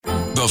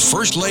the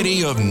First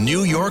Lady of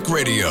New York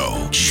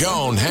Radio,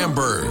 Joan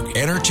Hamburg.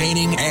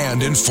 Entertaining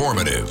and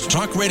informative.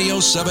 Talk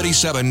Radio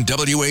 77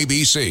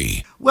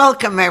 WABC.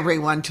 Welcome,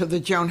 everyone, to the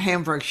Joan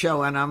Hamburg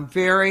Show, and I'm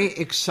very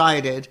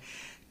excited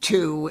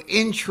to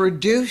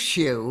introduce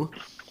you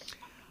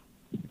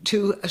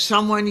to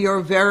someone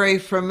you're very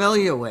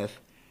familiar with.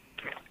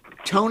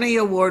 Tony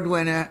Award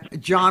winner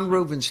John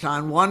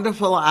Rubinstein,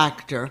 wonderful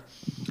actor,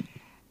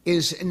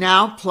 is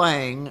now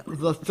playing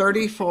the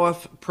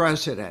 34th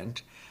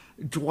president,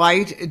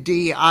 Dwight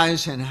D.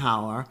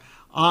 Eisenhower,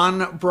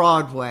 on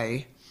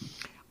Broadway.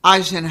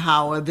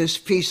 Eisenhower, this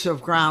piece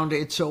of ground,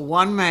 it's a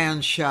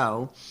one-man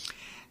show,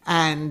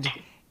 and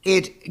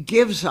it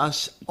gives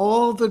us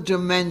all the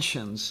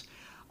dimensions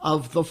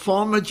of the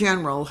former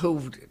general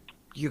who,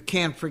 you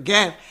can't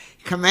forget,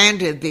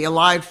 commanded the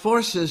Allied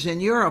forces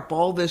in Europe,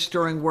 all this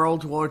during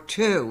World War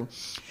II.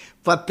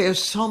 But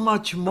there's so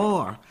much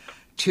more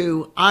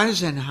to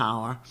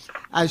Eisenhower,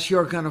 as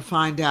you're going to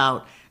find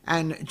out.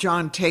 And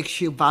John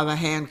takes you by the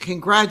hand.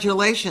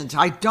 Congratulations.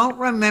 I don't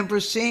remember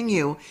seeing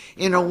you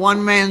in a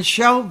one-man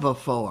show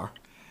before.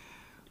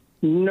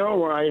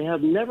 No, I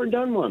have never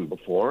done one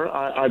before.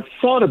 I've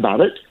thought about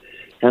it,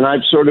 and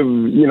I've sort of,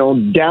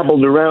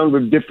 dabbled around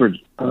with different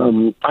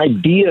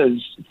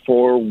ideas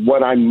for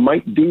what I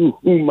might do,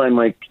 whom I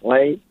might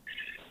play.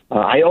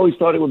 I always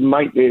thought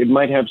it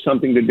might have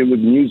something to do with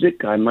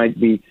music. I might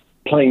be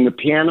playing the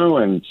piano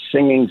and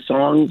singing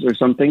songs or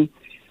something.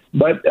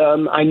 But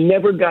I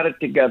never got it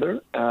together,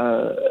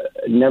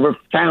 never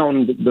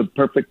found the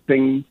perfect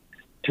thing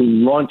to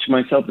launch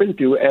myself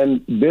into.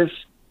 And this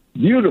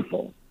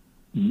beautiful,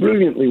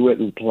 brilliantly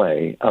written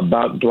play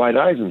about Dwight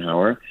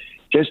Eisenhower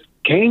just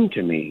came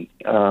to me.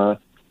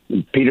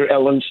 Peter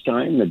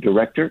Ellenstein, the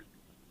director,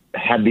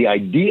 had the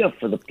idea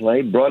for the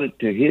play, brought it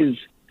to his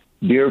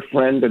dear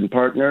friend and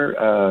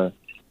partner,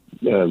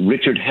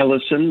 Richard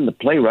Hellison, the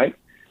playwright,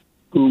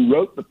 who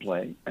wrote the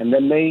play. And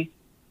then they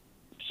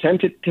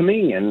sent it to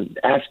me and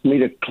asked me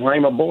to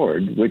climb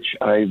aboard, which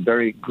I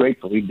very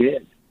gratefully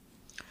did.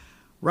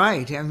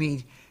 Right. I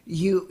mean,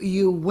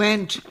 you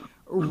went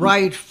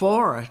right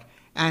for it,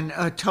 and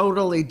a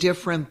totally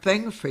different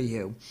thing for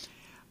you.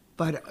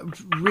 But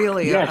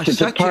really, yes, it's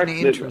such a part an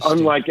interesting, that's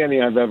unlike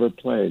any I've ever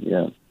played.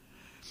 Yeah.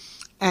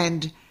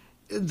 And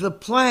the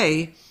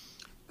play,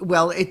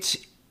 well, it's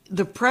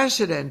the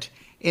president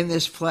in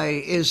this play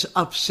is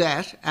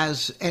upset,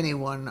 as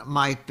anyone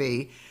might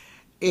be.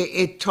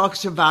 It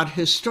talks about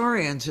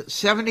historians.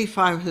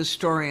 75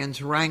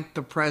 historians rank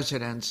the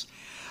presidents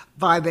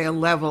by their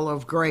level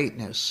of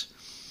greatness.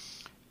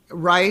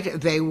 Right?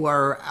 They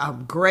were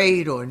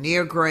great or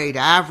near great,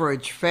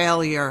 average,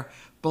 failure,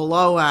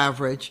 below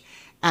average.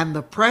 And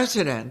the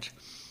president,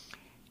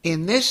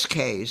 in this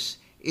case,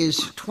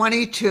 is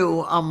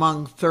 22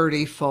 among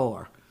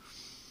 34.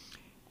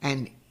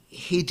 And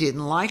he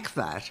didn't like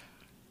that.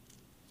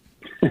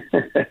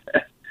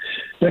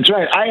 That's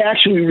right. I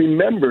actually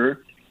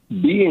remember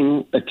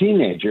being a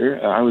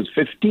teenager. I was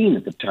 15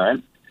 at the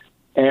time.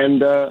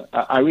 And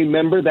I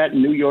remember that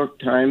New York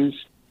Times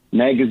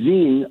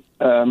magazine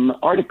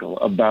article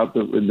about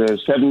the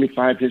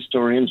 75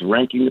 historians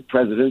ranking the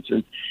presidents.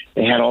 And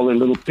they had all their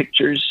little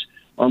pictures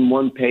on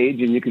one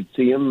page, and you could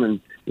see them. And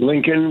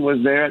Lincoln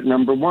was there at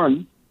number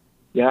 1.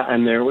 Yeah,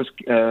 and there was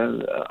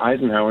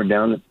Eisenhower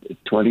down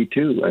at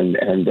 22.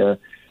 And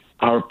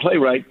our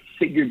playwright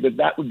figured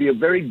that would be a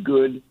very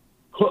good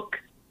hook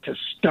to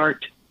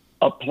start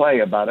a play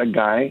about a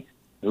guy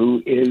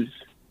who is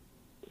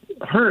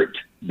hurt,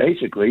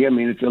 basically. I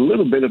mean, it's a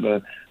little bit of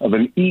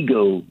an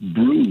ego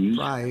bruise,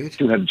 right,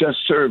 to have just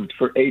served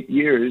for 8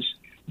 years,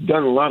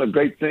 done a lot of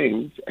great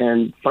things,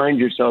 and find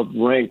yourself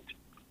ranked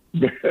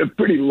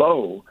pretty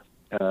low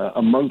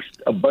amongst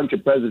a bunch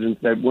of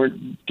presidents that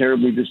weren't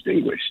terribly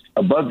distinguished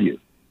above you.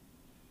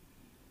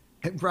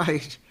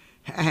 Right.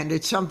 And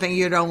it's something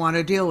you don't want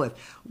to deal with.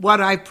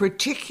 What I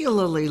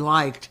particularly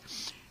liked,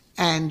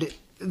 and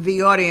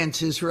the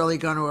audience is really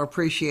going to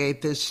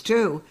appreciate this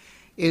too,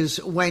 is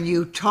when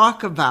you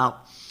talk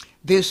about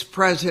this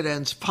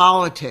president's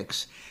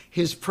politics,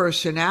 his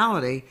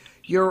personality,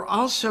 you're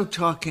also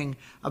talking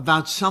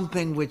about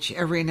something which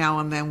every now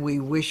and then we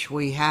wish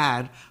we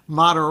had,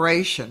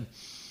 moderation.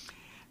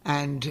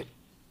 And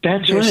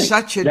that's there's right.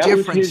 such a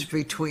difference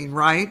between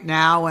right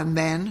now and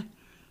then.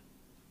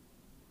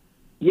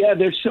 Yeah,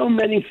 there's so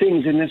many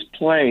things in this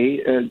play,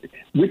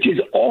 which is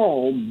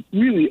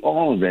really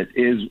all of it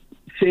is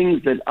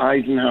things that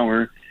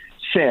Eisenhower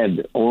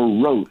said or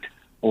wrote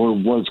or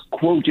was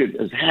quoted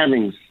as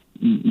having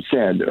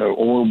said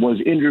or was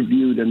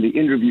interviewed, and the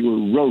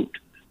interviewer wrote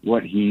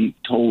what he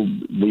told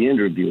the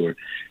interviewer.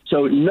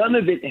 So none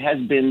of it has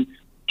been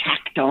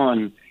tacked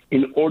on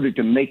in order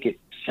to make it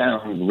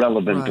sound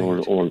relevant,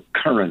 right, or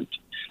current.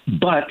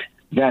 But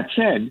that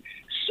said,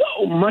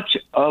 so much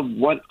of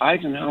what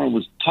Eisenhower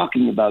was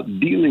talking about,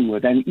 dealing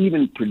with, and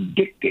even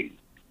predicting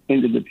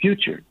into the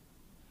future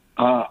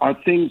are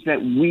things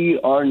that we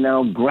are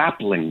now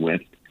grappling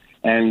with,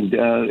 and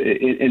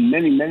in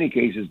many, many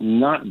cases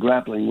not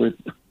grappling with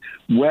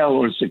well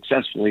or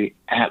successfully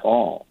at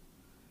all.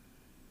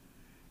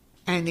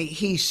 And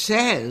he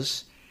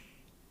says,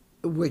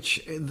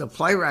 which the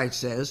playwright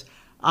says,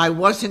 I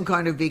wasn't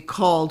going to be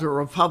called a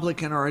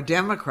Republican or a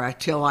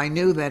Democrat till I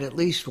knew that at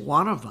least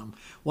one of them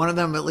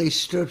at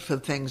least stood for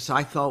things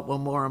I thought were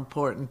more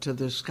important to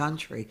this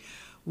country.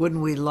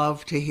 Wouldn't we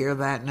love to hear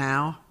that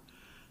now?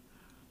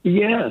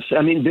 Yes.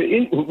 I mean,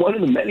 one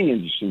of the many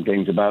interesting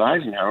things about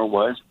Eisenhower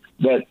was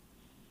that,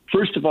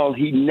 first of all,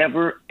 he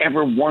never,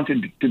 ever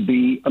wanted to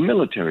be a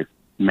military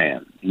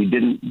man. He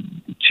didn't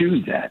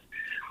choose that.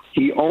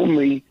 He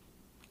only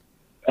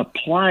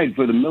applied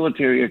for the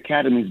military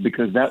academies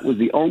because that was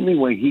the only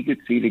way he could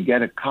see to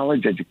get a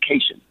college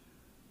education.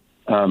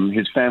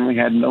 His family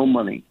had no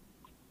money,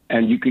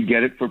 and you could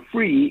get it for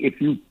free if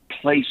you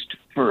placed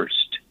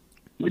first,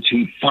 which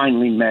he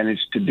finally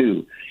managed to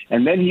do.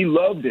 And then he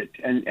loved it,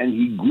 and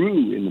he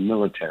grew in the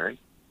military.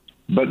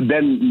 But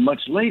then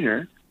much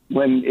later,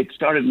 when it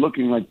started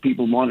looking like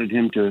people wanted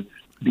him to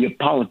be a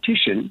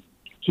politician,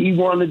 he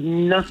wanted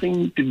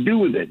nothing to do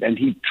with it, and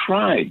he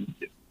tried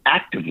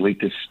actively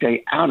to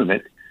stay out of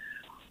it,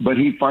 but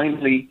he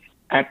finally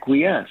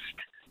acquiesced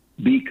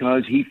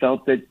because he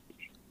felt that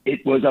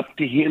it was up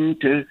to him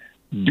to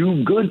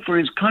do good for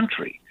his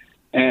country.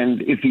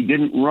 And if he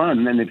didn't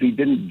run and if he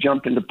didn't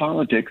jump into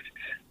politics,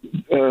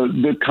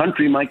 the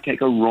country might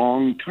take a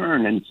wrong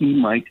turn and he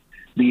might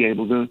be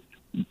able to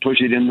push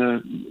it in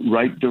the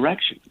right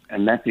direction.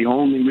 And that's the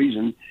only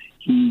reason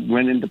he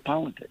went into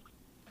politics.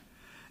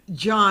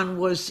 John,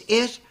 was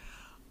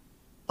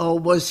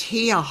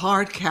he a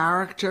hard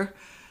character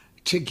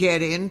to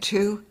get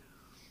into?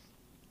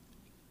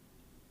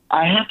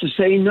 I have to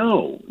say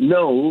no,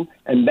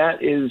 and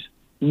that is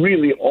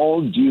really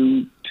all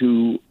due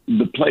to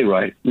the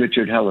playwright,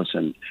 Richard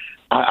Hellison.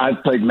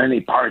 I've played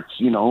many parts,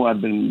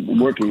 I've been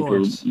working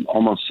for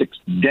almost 6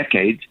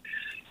 decades,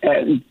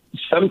 and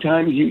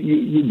sometimes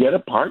you get a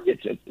part,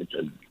 it's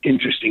an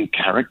interesting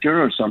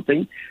character or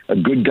something, a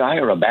good guy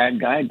or a bad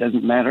guy, it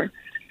doesn't matter.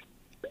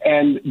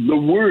 And the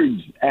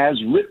words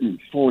as written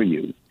for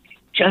you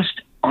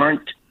just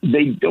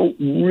they don't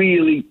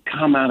really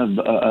come out of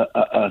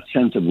a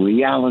sense of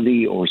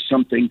reality or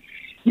something.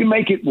 You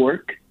make it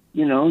work,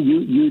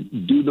 you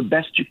do the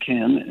best you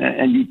can,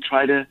 and you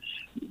try to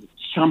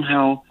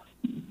somehow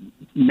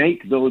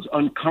make those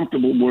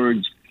uncomfortable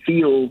words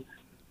feel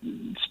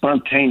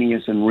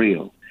spontaneous and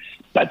real.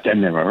 But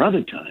then there are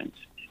other times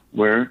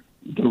where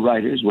the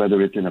writers,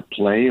 whether it's in a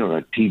play or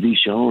a TV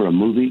show or a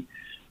movie,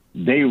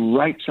 they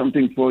write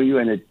something for you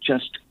and it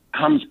just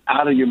comes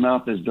out of your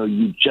mouth as though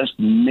you just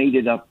made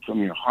it up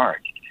from your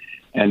heart.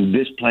 And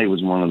this play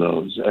was one of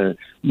those.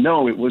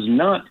 No, it was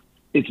not.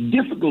 It's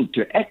difficult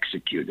to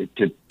execute it,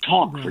 to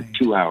talk for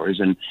 2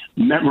 hours and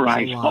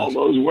memorize all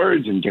those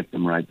words and get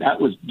them right. That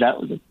was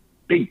a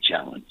big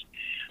challenge.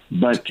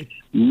 But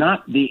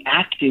not the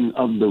acting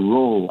of the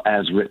role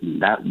as written.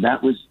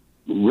 That was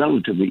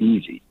relatively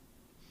easy.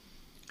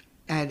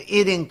 And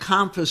it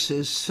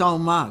encompasses so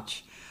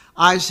much.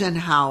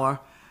 Eisenhower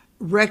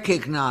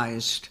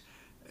recognized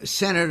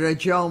Senator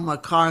Joe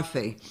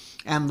McCarthy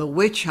and the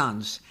witch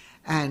hunts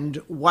and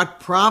what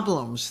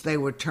problems they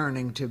were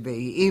turning to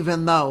be,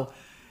 even though,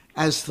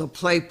 as the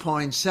play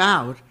points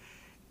out,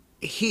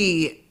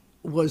 he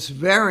was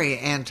very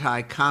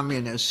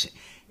anti-communist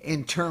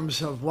in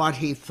terms of what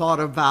he thought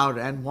about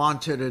and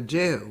wanted to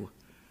do.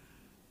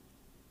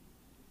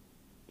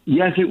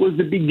 Yes, it was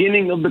the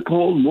beginning of the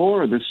Cold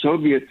War. The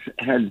Soviets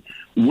had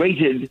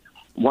waited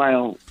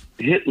while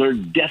Hitler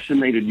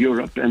decimated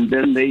Europe, and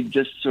then they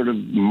just sort of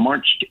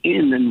marched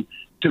in and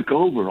took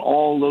over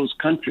all those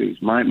countries.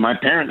 My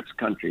parents'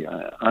 country,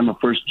 I'm a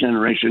first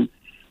generation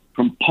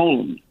from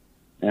Poland,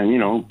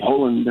 and,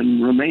 Poland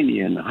and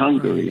Romania and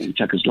Hungary and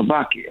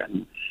Czechoslovakia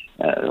and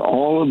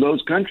all of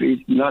those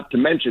countries, not to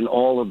mention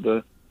all of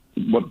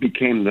what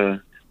became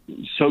the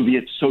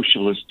Soviet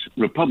socialist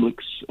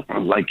republics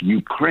like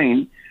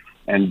Ukraine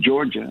and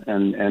Georgia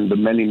and the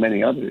many,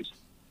 many others.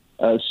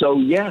 So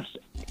yes,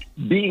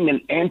 being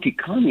an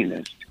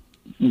anti-communist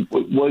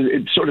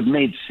it sort of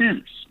made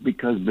sense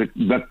because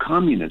the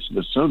communists,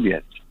 the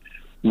Soviets,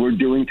 were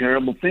doing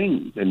terrible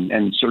things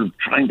and sort of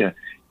trying to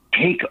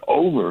take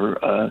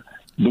over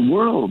the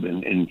world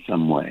in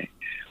some way.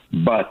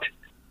 But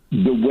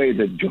the way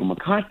that Joe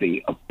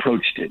McCarthy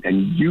approached it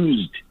and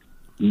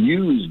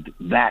used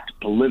that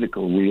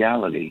political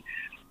reality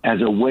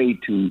as a way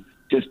to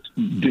just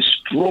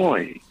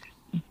destroy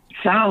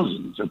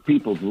thousands of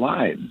people's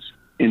lives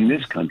in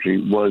this country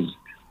was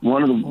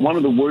one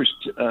of the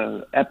worst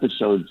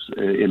episodes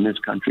in this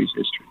country's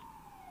history.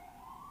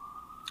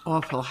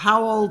 Awful.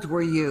 How old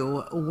were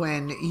you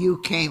when you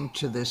came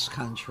to this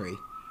country?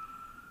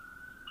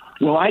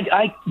 Well,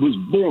 I was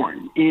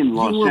born in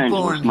Los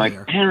Angeles.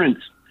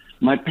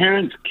 My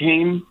parents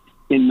came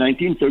in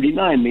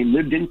 1939. They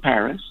lived in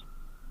Paris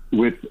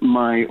with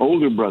my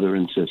older brother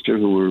and sister,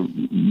 who were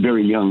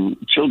very young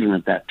children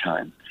at that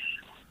time.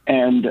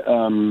 And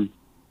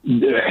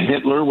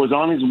Hitler was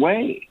on his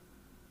way.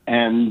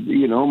 And,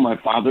 my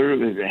father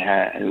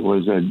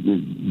was a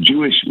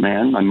Jewish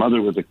man. My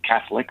mother was a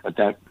Catholic, but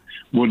that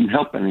wouldn't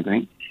help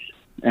anything.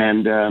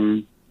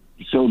 And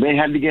so they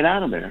had to get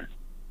out of there.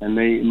 And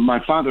my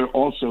father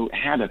also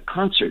had a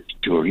concert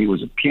tour. He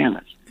was a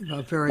pianist.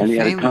 A very and he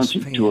famous had a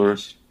concert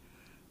pianist.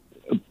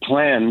 tour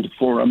planned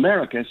for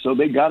America. So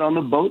they got on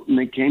the boat and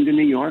they came to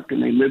New York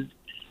and they lived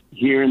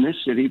here in this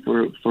city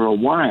for a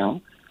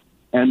while.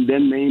 And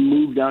then they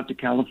moved out to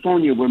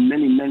California, where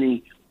many,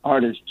 many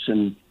artists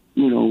and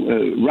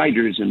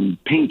writers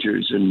and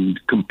painters and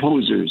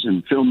composers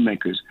and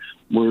filmmakers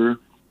were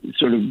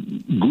sort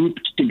of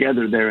grouped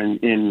together there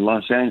in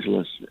Los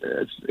Angeles.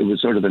 It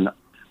was sort of an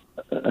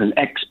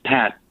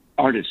expat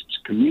artists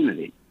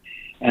community,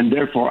 and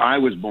therefore I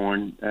was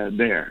born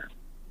there.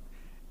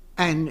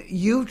 And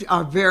you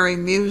are very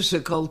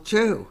musical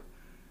too.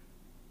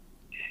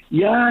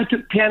 Yeah, I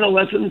took piano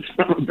lessons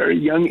from a very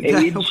young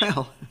age,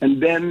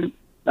 and then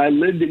I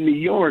lived in New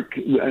York.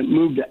 I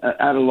moved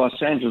out of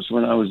Los Angeles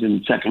when I was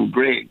in second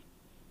grade,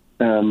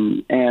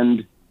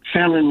 and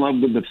fell in love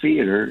with the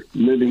theater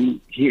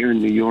living here in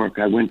New York.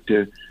 I went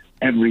to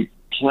every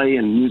play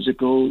and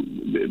musical,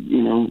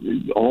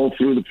 all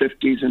through the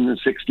 50s and the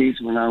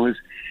 60s when I was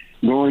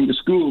going to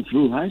school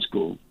through high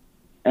school.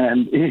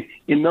 And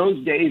in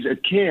those days, a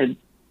kid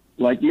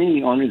like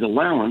me on his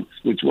allowance,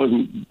 which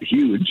wasn't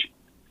huge,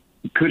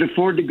 could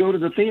afford to go to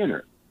the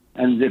theater.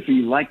 And if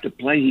he liked a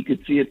play, he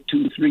could see it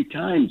 2-3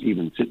 times,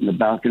 even sit in the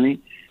balcony.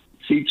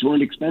 Seats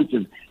weren't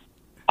expensive.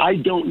 I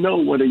don't know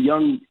what a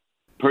young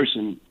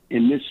person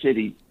in this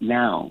city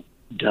now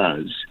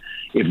does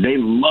if they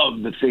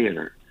love the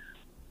theater.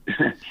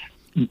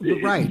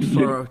 Right,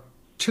 for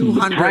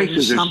 $200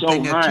 and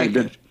something a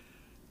ticket.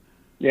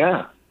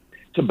 Yeah.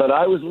 So, but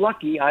I was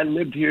lucky. I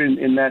lived here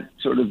in that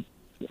sort of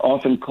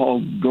often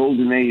called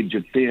golden age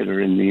of theater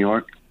in New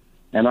York.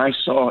 And I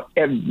saw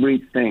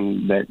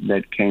everything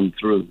that came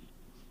through,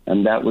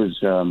 and that was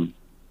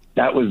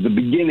the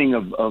beginning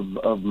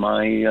of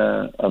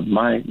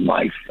my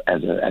life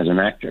as an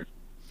actor.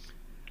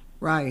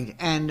 Right,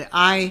 and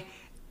I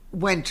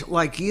went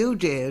like you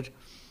did.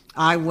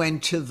 I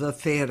went to the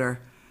theater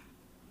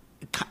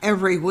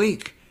every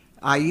week.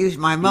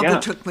 My mother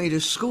took me to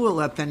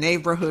school at the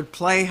neighborhood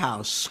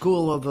playhouse,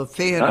 School of the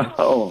Theater.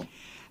 Oh.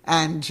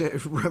 And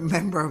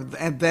remember,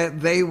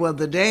 they were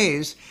the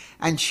days,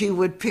 and she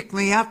would pick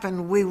me up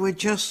and we would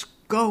just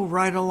go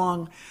right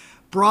along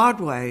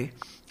Broadway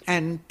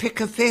and pick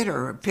a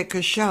theater, pick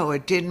a show.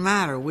 It didn't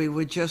matter. We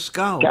would just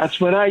go.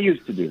 That's what I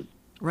used to do.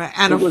 Right,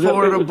 and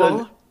affordable. It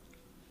was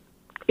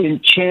an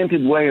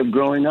enchanted way of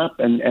growing up,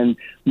 and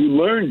you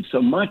learned so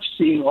much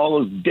seeing all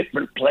those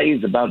different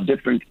plays about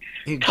different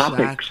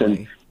topics.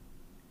 And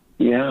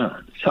yeah,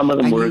 some of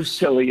them were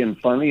silly and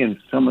funny, and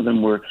some of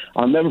them were,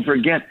 I'll never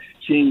forget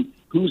seeing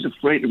Who's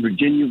Afraid of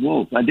Virginia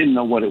Woolf. I didn't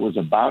know what it was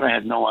about. I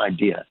had no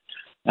idea.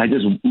 I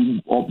just,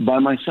 by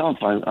myself,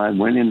 I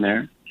went in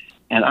there,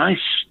 and I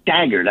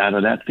staggered out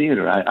of that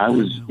theater. I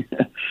was,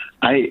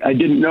 I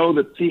didn't know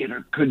that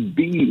theater could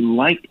be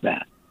like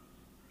that.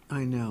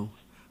 I know,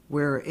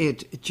 where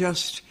it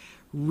just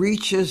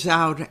reaches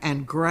out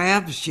and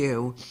grabs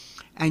you,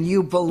 and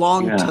you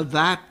belong to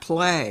that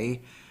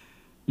play.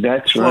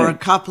 That's for right. a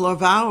couple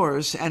of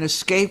hours and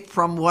escape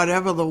from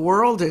whatever the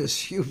world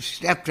is you've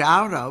stepped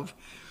out of.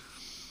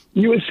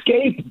 You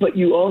escape, but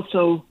you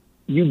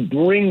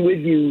bring with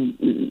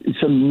you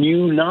some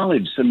new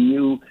knowledge, some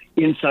new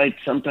insight,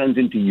 sometimes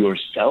into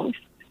yourself,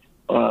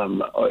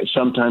 or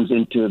sometimes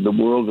into the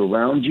world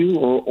around you,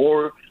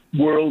 or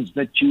worlds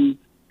that you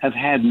have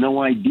had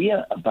no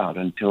idea about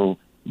until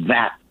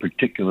that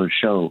particular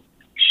show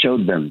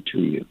showed them to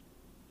you.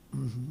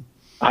 Mm-hmm.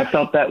 I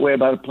felt that way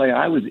about a play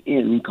I was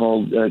in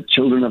called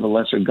Children of a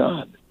Lesser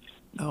God,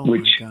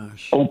 which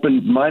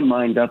opened my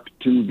mind up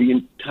to the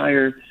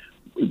entire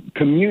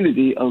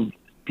community of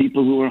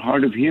people who are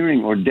hard of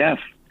hearing or deaf,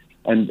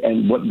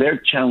 and what their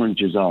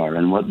challenges are,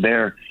 and what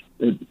the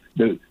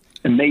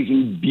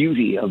amazing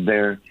beauty of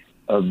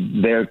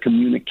their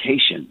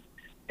communication,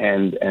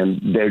 and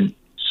their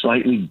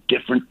slightly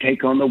different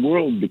take on the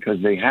world,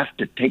 because they have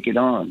to take it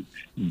on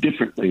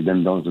differently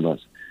than those of us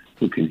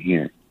who can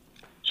hear.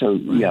 So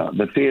yeah,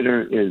 the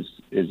theater is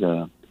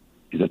a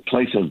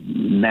place of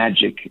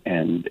magic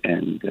and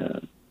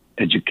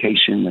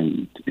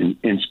education and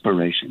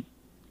inspiration.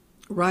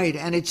 Right,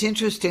 and it's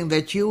interesting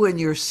that you and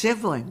your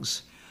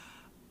siblings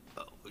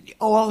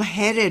all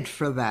headed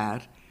for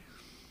that.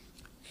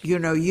 You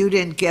know, you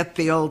didn't get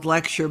the old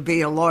lecture,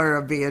 be a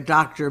lawyer, be a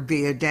doctor,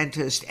 be a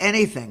dentist,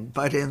 anything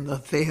but in the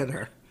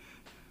theater.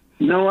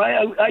 No,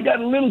 I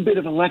got a little bit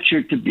of a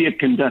lecture to be a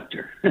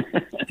conductor.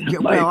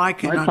 Well, I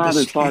can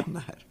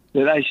understand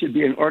that I should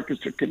be an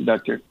orchestra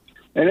conductor.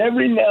 And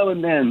every now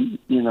and then,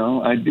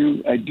 I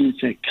do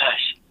say,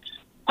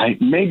 gosh,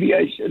 maybe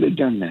I should have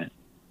done that.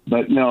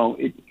 But no,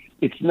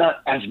 it's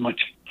not as much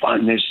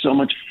fun. There's so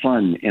much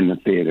fun in the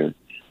theater,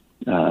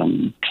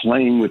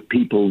 playing with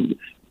people,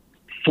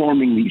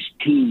 forming these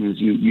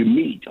teams. You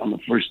meet on the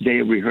first day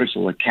of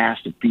rehearsal, a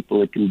cast of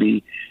people. It can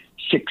be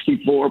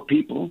 64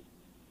 people,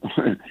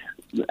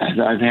 as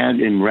I've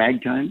had in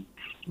Ragtime.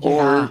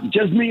 Or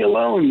just me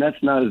alone.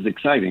 That's not as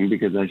exciting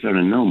because I sort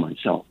of know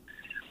myself.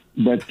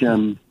 But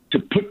to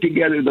put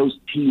together those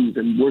teams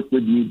and work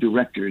with new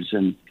directors,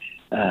 and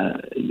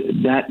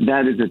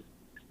that is a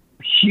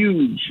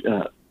huge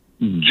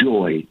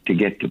joy to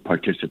get to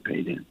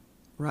participate in.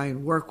 Right,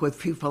 work with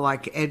people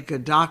like Edgar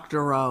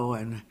Doctorow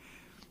and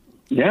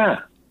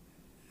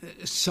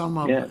some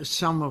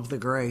of the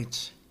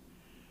greats.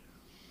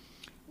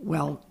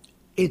 Well,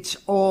 it's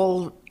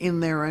all in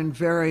there and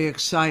very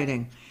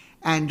exciting.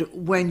 And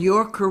when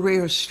your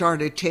career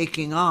started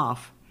taking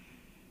off,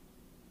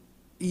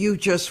 you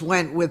just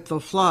went with the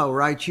flow,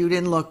 right? You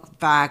didn't look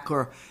back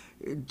or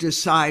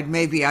decide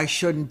maybe I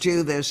shouldn't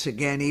do this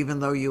again, even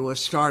though you were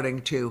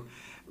starting to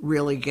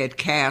really get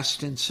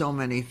cast in so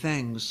many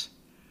things.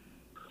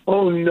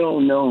 Oh,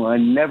 no. I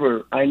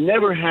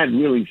never had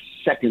really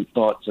second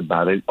thoughts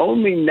about it.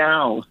 Only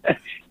now,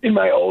 in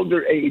my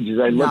older age, as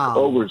I look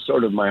over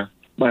sort of my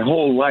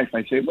whole life,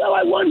 I say, well,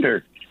 I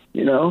wonder,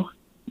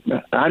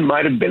 I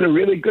might have been a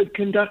really good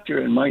conductor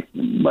and might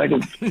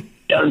have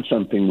done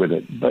something with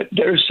it. But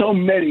there are so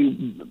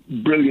many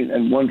brilliant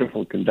and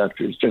wonderful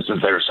conductors, just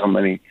as there are so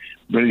many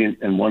brilliant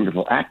and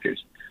wonderful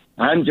actors.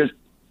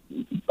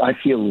 I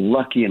feel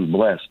lucky and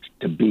blessed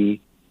to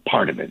be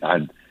part of it.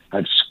 I've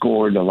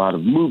scored a lot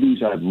of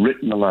movies. I've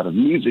written a lot of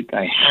music.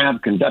 I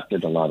have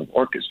conducted a lot of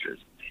orchestras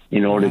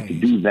in order to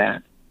do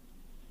that.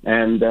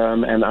 And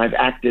I've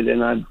acted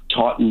and I've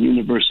taught in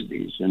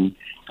universities, and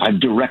I've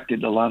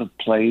directed a lot of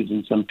plays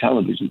and some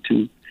television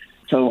too.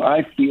 So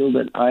I feel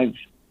that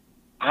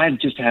I've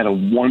just had a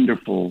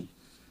wonderful,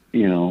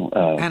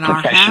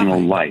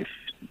 professional life.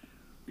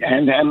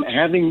 And I'm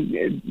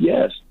having,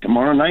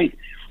 tomorrow night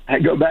I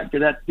go back to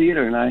that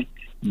theater and I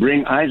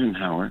bring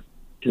Eisenhower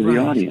to the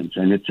audience,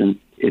 and it's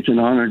an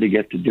honor to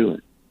get to do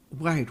it.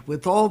 Right,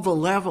 with all the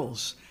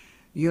levels,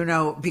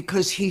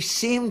 because he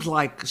seemed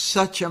like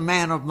such a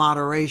man of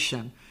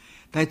moderation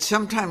that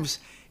sometimes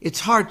it's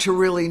hard to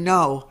really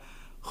know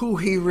who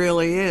he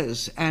really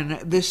is, and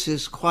this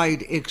is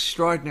quite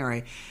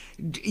extraordinary.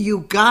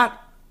 You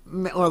got,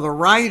 or the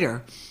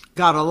writer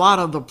got a lot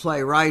of the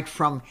play, right,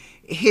 from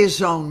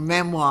his own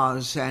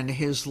memoirs and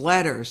his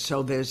letters,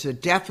 so there's a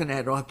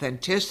definite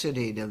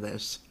authenticity to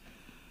this.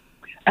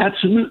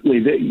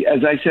 Absolutely.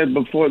 As I said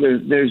before,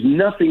 there's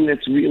nothing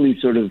that's really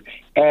sort of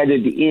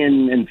added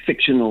in and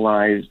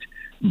fictionalized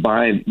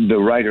by the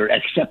writer,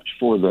 except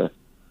for the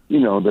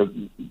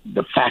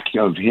fact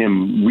of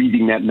him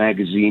reading that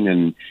magazine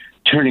and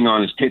turning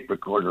on his tape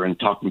recorder and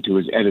talking to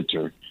his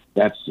editor.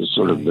 That's the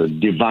sort of the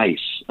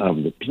device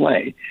of the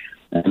play.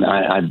 And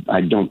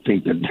I don't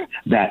think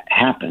that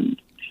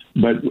happened.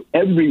 But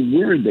every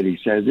word that he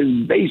says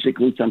is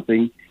basically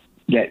something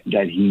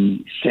that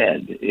he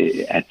said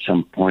at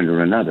some point or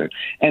another.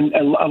 And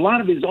a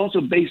lot of it is also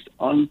based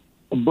on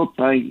a book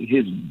by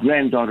his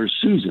granddaughter,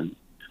 Susan,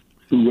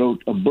 who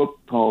wrote a book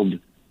called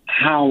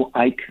How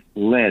Ike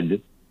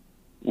Led,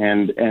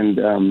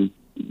 and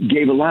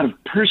gave a lot of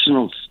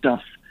personal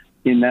stuff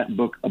in that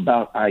book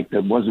about Ike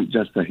that wasn't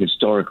just the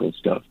historical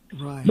stuff,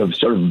 the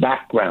sort of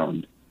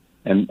background.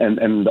 And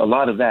a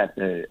lot of that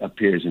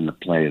appears in the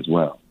play as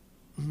well.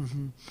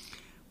 Mm-hmm.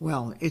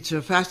 Well, it's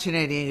a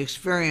fascinating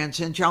experience.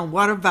 And John,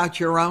 what about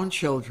your own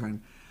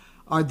children?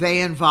 Are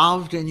they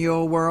involved in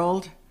your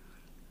world?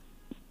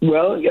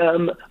 Well,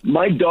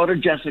 my daughter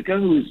Jessica,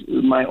 who's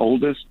my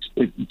oldest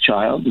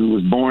child, who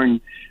was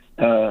born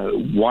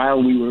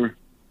while we were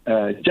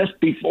just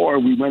before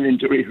we went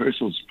into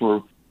rehearsals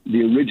for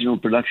the original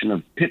production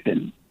of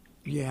Pippin.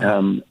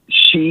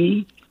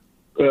 She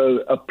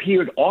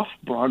appeared off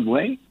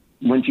Broadway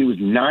when she was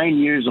 9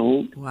 years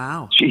old.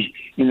 Wow. She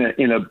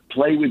in a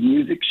play with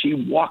music, she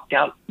walked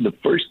out. The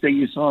first thing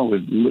you saw was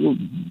little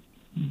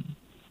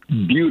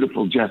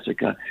beautiful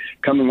Jessica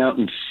coming out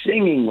and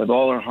singing with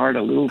all her heart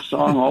a little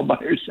song all by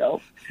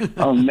herself.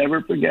 I'll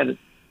never forget it.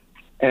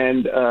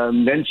 And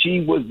then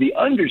she was the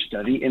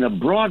understudy in a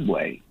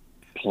Broadway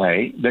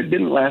play that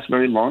didn't last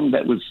very long,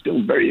 that was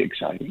still very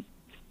exciting,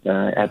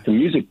 at the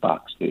Music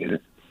Box Theater.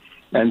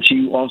 And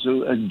she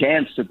also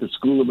danced at the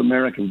School of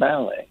American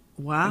Ballet.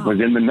 Wow. Was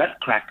in the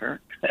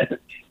Nutcracker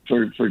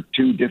for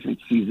 2 different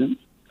seasons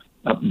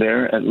up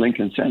there at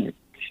Lincoln Center.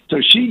 So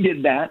she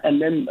did that,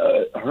 and then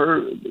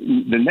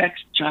the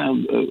next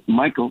child,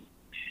 Michael,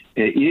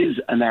 is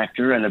an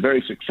actor and a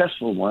very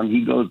successful one.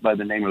 He goes by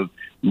the name of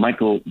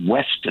Michael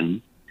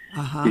Weston,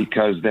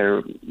 because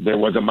there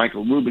was a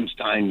Michael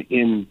Rubinstein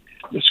in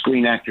the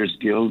Screen Actors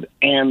Guild,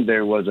 and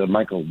there was a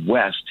Michael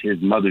West.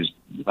 His mother's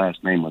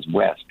last name was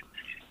West.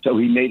 So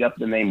he made up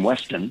the name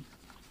Weston.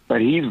 But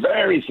he's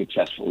very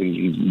successful.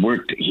 He's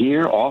worked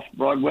here off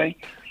Broadway.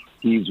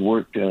 He's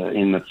worked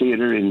in the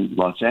theater in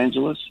Los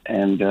Angeles,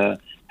 and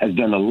has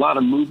done a lot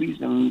of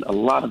movies and a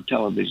lot of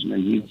television,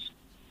 and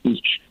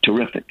he's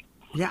terrific.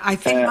 Yeah, I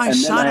think my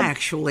son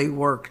actually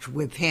worked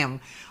with him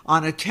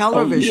on a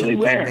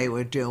television thing they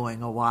were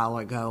doing a while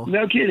ago.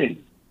 No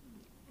kidding.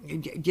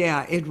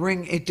 Yeah,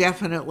 it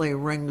definitely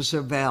rings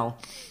a bell.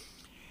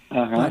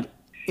 But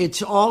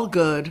it's all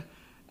good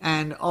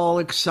and all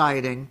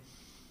exciting.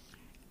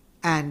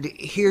 And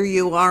here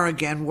you are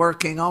again,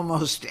 working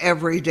almost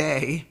every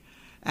day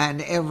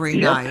and every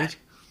night.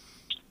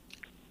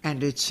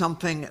 and it's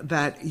something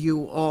that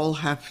you all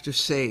have to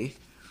see.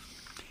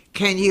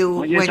 Can you,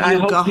 Well, yes, when I you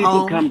hope go people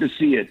home? come to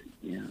see it.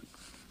 Yeah.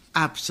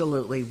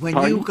 Absolutely. When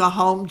Pardon? you go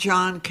home,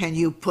 John, can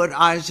you put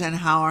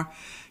Eisenhower?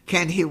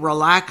 Can he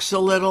relax a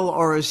little,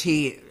 or is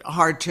he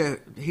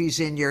he's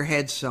in your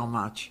head so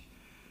much?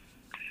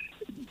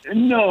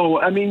 No,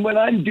 I mean, when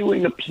I'm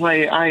doing a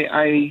play,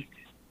 I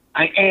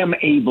am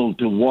able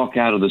to walk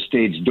out of the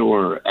stage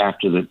door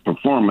after the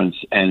performance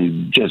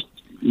and just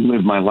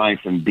live my life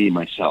and be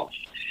myself.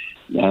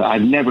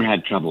 I've never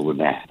had trouble with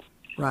that.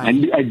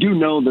 Right. I do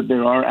know that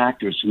there are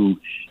actors who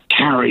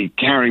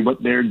carry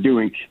what they're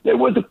doing. There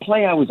was a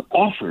play I was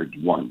offered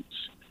once,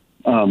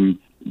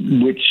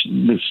 which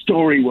the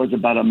story was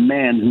about a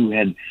man who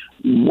had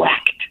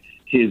whacked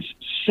his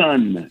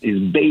son, his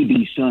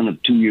baby son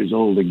of 2 years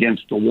old,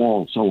 against the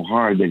wall so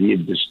hard that he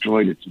had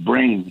destroyed its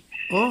brain.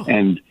 Oh.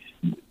 And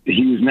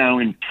he was now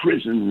in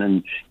prison,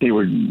 and they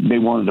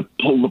wanted to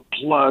pull the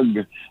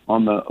plug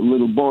on the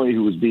little boy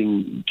who was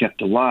being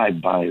kept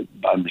alive by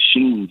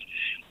machines.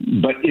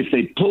 But if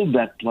they pulled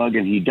that plug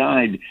and he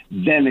died,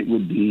 then it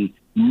would be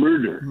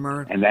murder.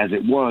 And as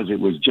it was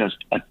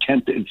just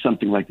attempted,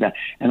 something like that.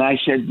 And I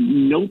said,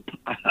 nope,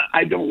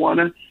 I don't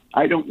want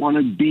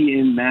to be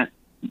in that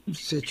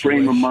situation.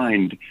 Frame of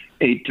mind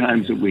 8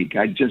 times a week.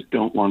 I just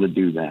don't want to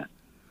do that.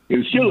 It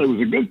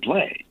was a good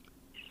play.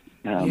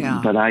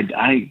 But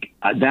I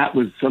that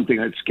was something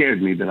that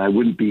scared me, that I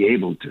wouldn't be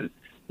able to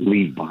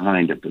leave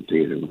behind at the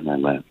theater when I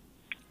left.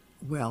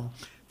 Well,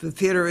 the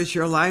theater is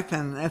your life,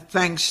 and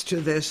thanks to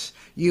this,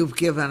 you've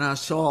given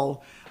us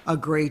all a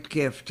great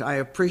gift. I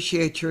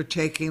appreciate your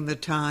taking the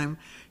time.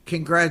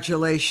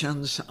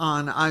 Congratulations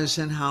on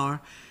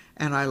Eisenhower,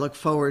 and I look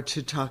forward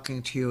to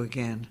talking to you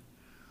again.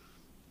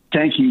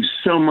 Thank you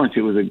so much.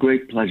 It was a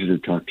great pleasure to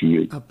talk to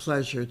you. A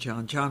pleasure,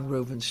 John. John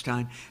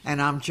Rubinstein.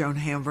 And I'm Joan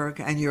Hamburg,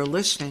 and you're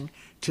listening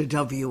to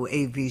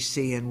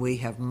WABC, and we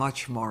have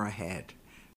much more ahead.